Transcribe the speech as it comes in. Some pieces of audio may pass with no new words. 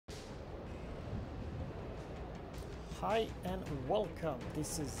Hi and welcome.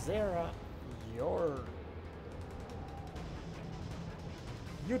 This is Zera, your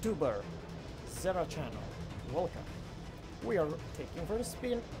YouTuber, Zera channel. Welcome. We are taking for a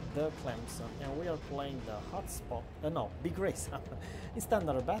spin the Clemson and we are playing the hotspot. No, big race in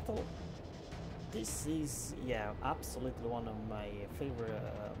standard battle. This is, yeah, absolutely one of my favorite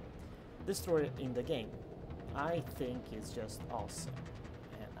destroyer in the game. I think it's just awesome,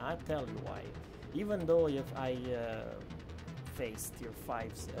 and I tell you why. Even though if I face tier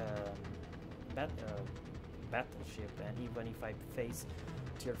 5's battleship, and even if I face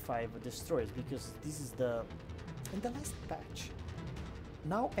tier 5 destroyers, because this is the in the last patch.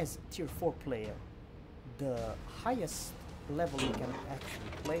 Now as tier 4 player, the highest level you can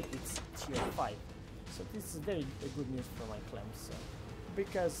actually play is tier 5. So this is very good news for my Clemson.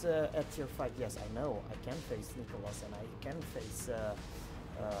 Because at tier 5, yes, I know I can face Nicholas and I can face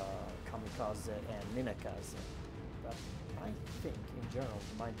Kamikaze and Minakaze, but I think in general,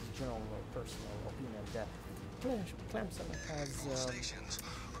 my general personal opinion, that Clemson has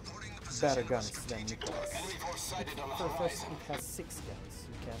better guns than Nicholas. First, it has 6 guns.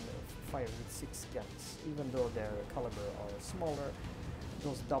 You can fire with 6 guns, even though their caliber are smaller.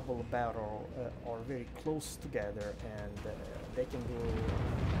 Those double barrel are very close together, and they can do,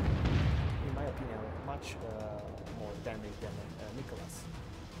 in my opinion, much more damage than Nicholas.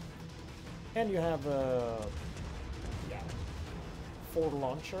 And you have yeah, 4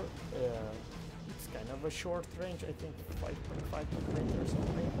 launcher. It's kind of a short range, I think 5.5 range or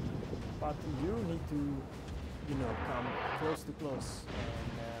something. But you need to, you know, come close to close.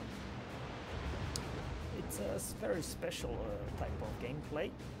 And it's a very special type of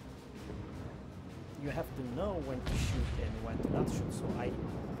gameplay. You have to know when to shoot and when to not shoot. So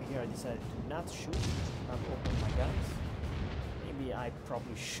here I decided to not shoot, not open my guns. Maybe I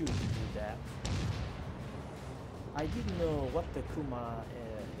probably should do that. I didn't know what the Kuma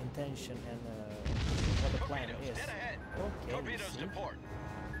intention and what the plan is. Okay, torpedoes to port.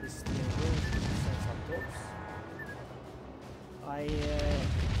 This is doing good. Send some torps. I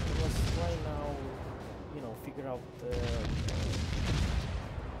was trying now, you know, figure out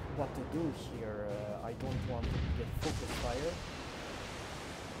what to do here. I don't want to get focus fire,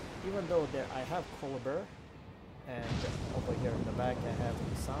 even though there I have caliber, and over here in the back I have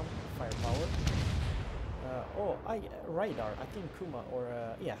some firepower. Oh, radar. I think Kuma or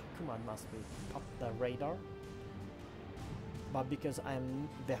yeah, Kuma must be up the radar. But because I'm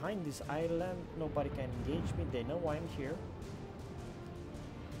behind this island, nobody can engage me. They know I'm here.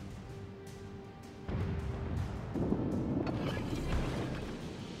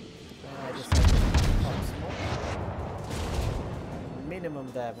 I decided to pop smoke.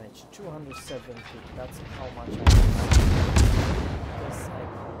 Minimum damage 270. That's how much I guess I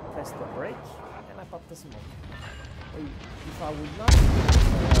pressed the brake and I popped the smoke. If I would not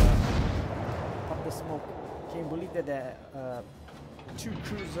pop the smoke, can you believe that 2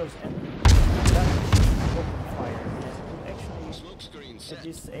 cruisers and that open fire? And actually, at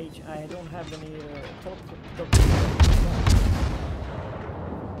this age, I don't have any torpedoes,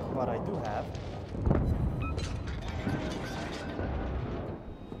 but I do have.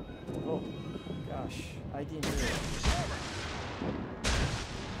 Oh gosh, I didn't hear it.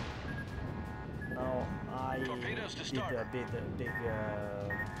 Now I did a big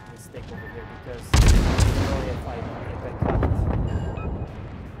mistake over here, because if I back up,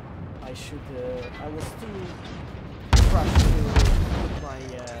 I should. I was too rushed to put my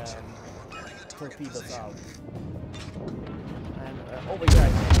torpedoes out. And over here,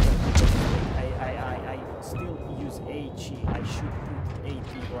 I still use AG. I should put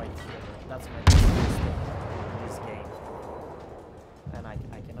AG right here. That's my biggest mistake in this game. And I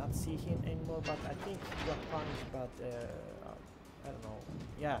cannot see him anymore, but I think he got punished, but I don't know.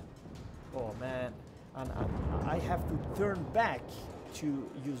 Yeah. Oh man. And I have to turn back to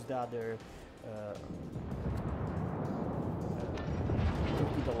use the other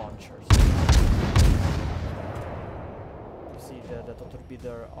torpedo launchers. You see the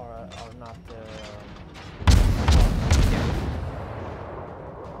torpedo are not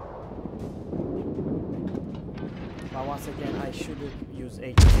but once again, I should use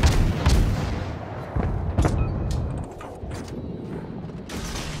HK.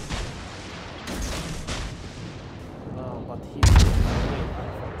 No, but he's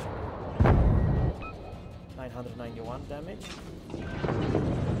unfortunately. 991 damage.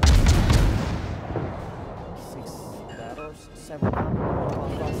 6 batters, 700.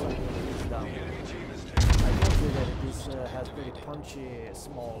 He's down. I told you that this has very punchy,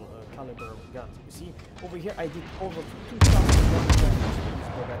 small caliber guns. You see, over here I did over 2,000 damage to this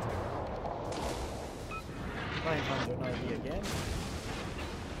Bogatti. 990 again.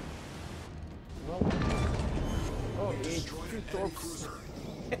 Well, oh, it's 2 torps.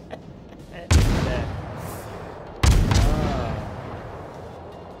 And I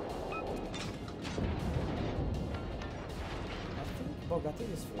think Bogati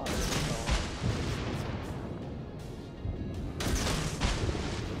is flying.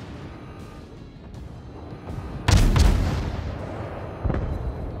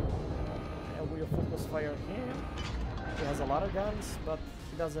 And we'll focus fire him. He has a lot of guns, but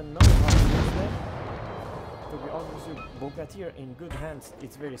he doesn't know how to use them. To be honest with you, Bogatir in good hands,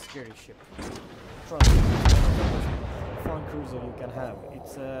 it's very scary ship. Trust me, fun cruiser you can have.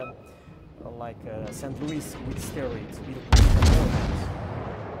 It's like St. Louis with steroids, with more hands.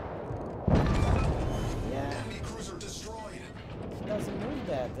 Yeah, cruiser destroyed. He doesn't move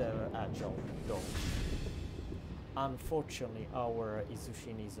that agile though. Unfortunately, our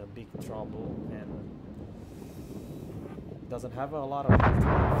Izushin is a big trouble and doesn't have a lot of health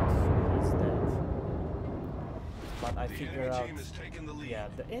left, so he's dead. But I figure out, yeah,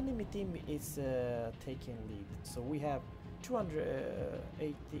 the enemy team is taking lead. So we have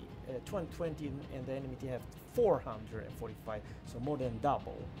 280, 220, and the enemy team have 445, so more than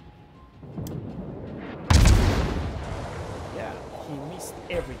double. Yeah, he missed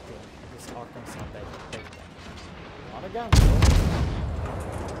everything. This Arkansas beta. A lot of guns, though.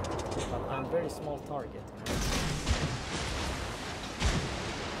 But I'm very small target.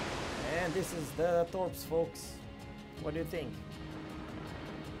 And this is the Torps, folks. What do you think?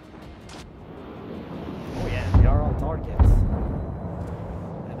 Oh yeah, we are on target.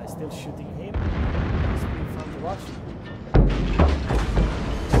 And I'm still shooting him. It's pretty fun to watch.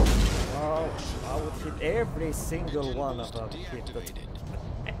 Oh, I would hit every single one of them.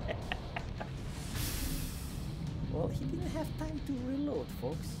 Well, he didn't have time to reload,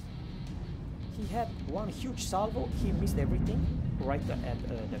 folks. He had one huge salvo. He missed everything right at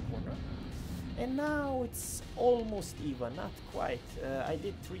the corner. And now it's almost even, not quite. I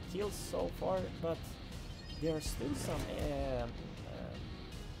did 3 kills so far, but there are still some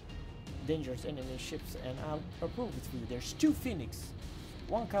dangerous enemy ships, and I'll prove it to you. There's 2 Phoenix,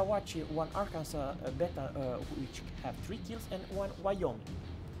 1 Kawachi, 1 Arkansas beta, which have 3 kills, and 1 Wyoming.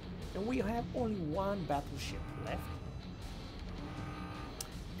 And we have only 1 battleship left.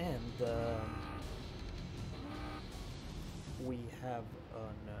 And we have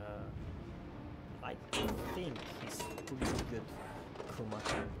an I think he's pretty good Kuma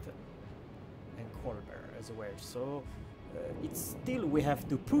and Colbert as well. So it's still we have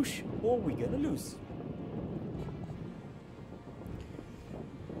to push or we're gonna lose.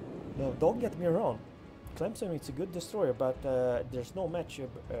 Now, don't get me wrong, Clemson is a good destroyer, but there's no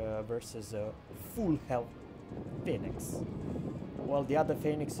matchup versus a full health Phoenix. Well, the other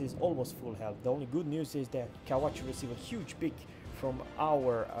Phoenix is almost full health. The only good news is that Kawachi received a huge pick from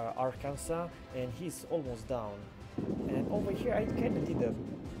our Arkansas, and he's almost down. And over here, I kind of did a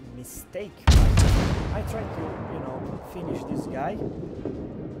mistake. I tried to, you know, finish this guy.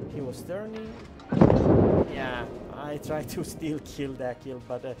 He was turning. Yeah, I tried to still kill that kill,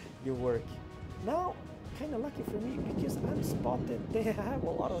 but it didn't work. Now, kind of lucky for me because I'm spotted. They have a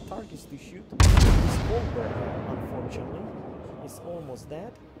lot of targets to shoot. It's over, unfortunately. It's almost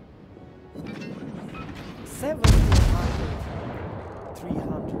dead. 1700.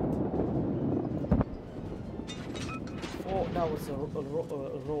 300. Oh, that was a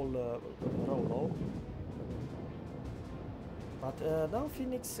roll low. But now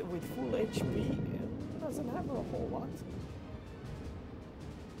Phoenix with full HP doesn't have a whole lot.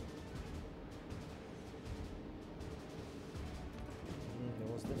 There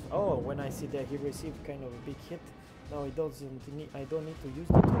was this. Oh, when I see that he received kind of a big hit. No, it doesn't need. I don't need to use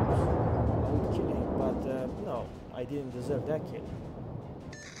the tools. I would kill him, but no, I didn't deserve that kill.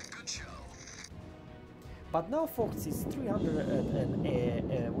 But now, folks, it's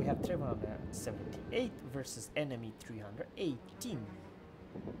 300 we have 378 versus enemy 318.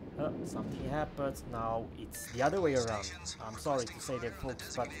 Something happens. Now it's the other way around. I'm sorry to say that,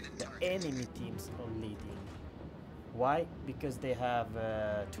 folks, but the enemy teams are leading. Why? Because they have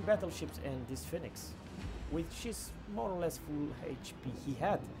 2 battleships and this Phoenix, which is more or less full HP. He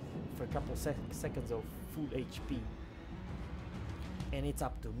had for a couple of seconds of full HP. And it's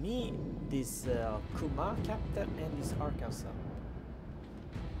up to me, this Kuma captain, and this Arkansas.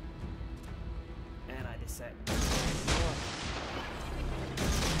 And I decide.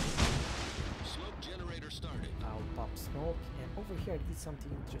 Smoke generator started. I'll pop smoke, and over here I did something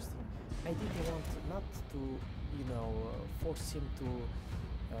interesting. I didn't want not to, you know, force him to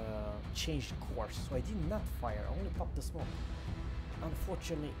change course, so I did not fire. I only popped the smoke.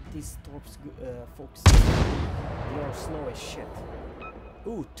 unfortunately, these torps, folks, they are slow as shit.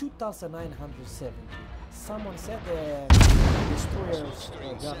 Ooh, 2,970. Someone said destroyers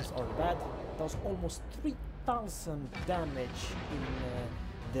guns are bad. That was almost 3,000 damage in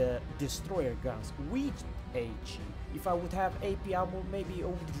the destroyer guns with HE. If I would have AP, I would maybe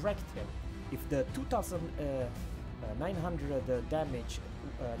wreck him. If the 2,900 damage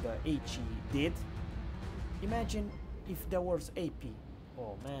the HE did, imagine if there was AP.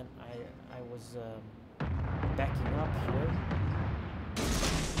 Oh man, I was backing up here.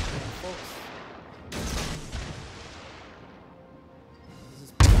 Folks, this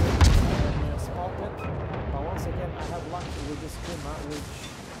is spotted, but once again I have luck with this Kuma, which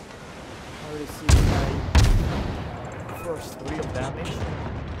I received my first real damage.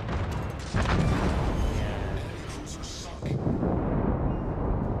 Yeah.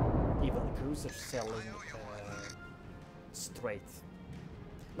 Even the cruiser selling straight.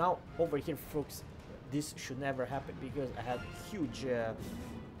 Now over here, folks, this should never happen because I had huge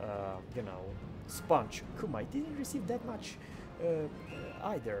you know, sponge. Kuma, I didn't receive that much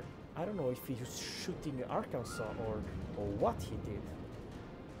either. I don't know if he was shooting Arkansas or what he did,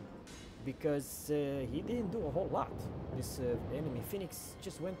 because he didn't do a whole lot. This enemy Phoenix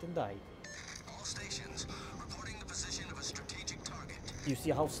just went and died. All stations reporting the position of a strategic target. You see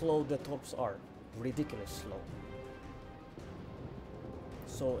how slow the torps are? Ridiculous slow.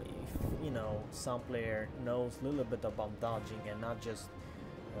 So if, you know, some player knows a little bit about dodging and not just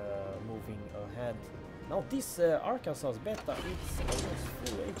moving ahead. Now this Arkansas beta, it's almost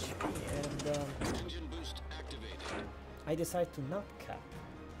full HP, and Engine boost activated. I decided to not cap,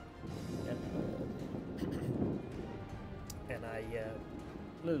 and I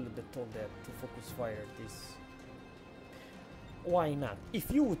little bit told that to focus fire this. Why not?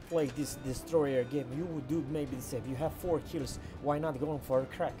 If you would play this destroyer game, you would do maybe the same. You have 4 kills, why not going for a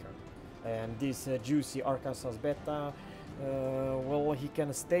cracker? And this juicy Arkansas beta, well, he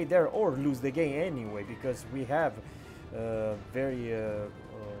can stay there or lose the game anyway, because we have very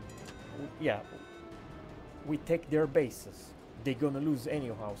yeah, we take their bases. They're gonna lose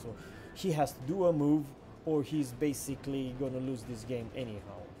anyhow, so he has to do a move or he's basically gonna lose this game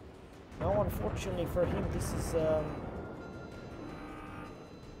anyhow. Now unfortunately for him, this is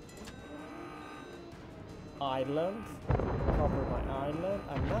island. Cover my island.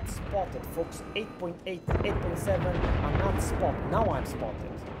 I'm not spotted, folks. 8.8, 8.7. I'm not spotted. Now I'm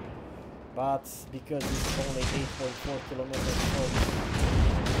spotted. But because it's only 8.4 kilometers, folks.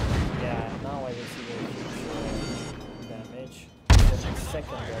 Yeah, now I will see the huge damage from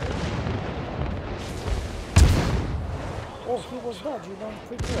secondary. Oh, he was dodging on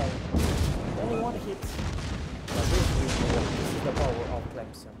pretty well. Only one hit. But this is the power of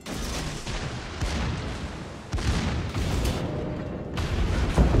Clemson.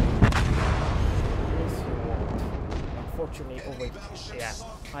 Unfortunately, over yeah,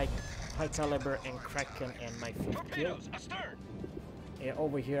 high caliber and Kraken and my 5th kill. Yeah,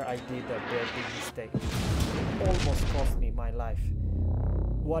 over here I did a very big mistake. It almost cost me my life.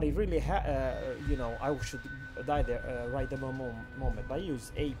 What it really you know, I should die there right the moment, but I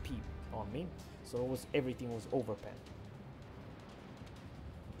used AP on me, so it was everything was overpan.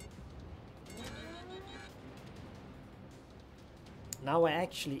 Now I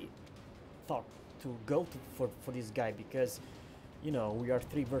actually thought to go for this guy, because you know we are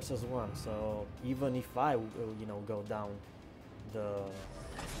 3 versus 1, so even if I you know go down the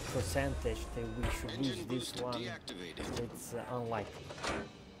percentage that we should lose this one, it's unlikely.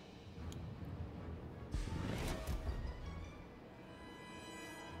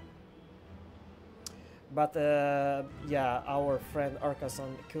 But yeah, our friend Arkansas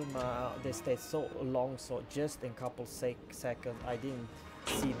Kuma, they stayed so long, so just in a couple seconds I didn't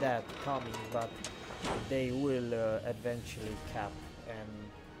see that coming, but they will eventually cap, and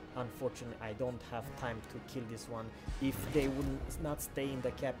unfortunately I don't have time to kill this one. If they would not stay in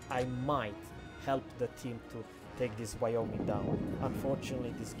the cap, I might help the team to take this Wyoming down.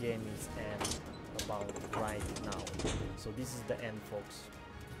 Unfortunately this game is end about right now, so this is the end, folks.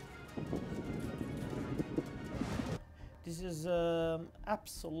 This is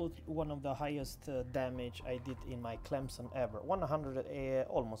absolutely one of the highest damage I did in my Clemson ever. 100,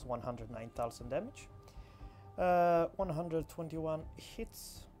 almost 109,000 damage. 121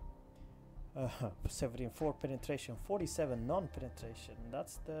 hits. 74 penetration, 47 non-penetration.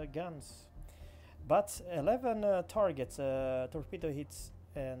 That's the guns. But 11 targets, torpedo hits,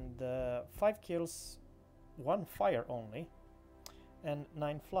 and 5 kills, 1 fire only, and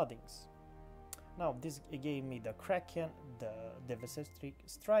 9 floodings. Now this gave me the Kraken, the Devastating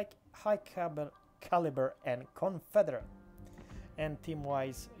Strike, High Caliber and Confederate. And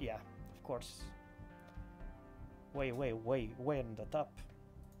team-wise, yeah, of course, way on the top.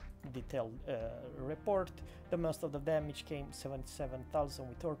 Detailed report. The most of the damage came 77,000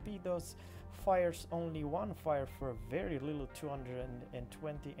 with torpedoes. Fires only one fire for very little,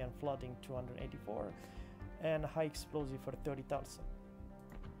 220, and flooding 284, and high explosive for 30,000.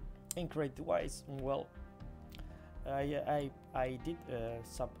 In credit wise, well, I did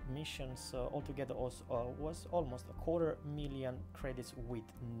submissions altogether was almost 250,000 credits with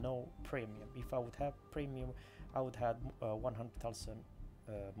no premium. If I would have premium, I would have 100,000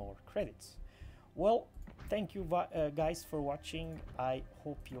 more credits. Well, thank you guys for watching. I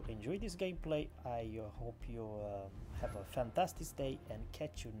hope you enjoy this gameplay. I hope you have a fantastic day, and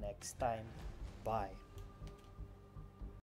catch you next time. Bye.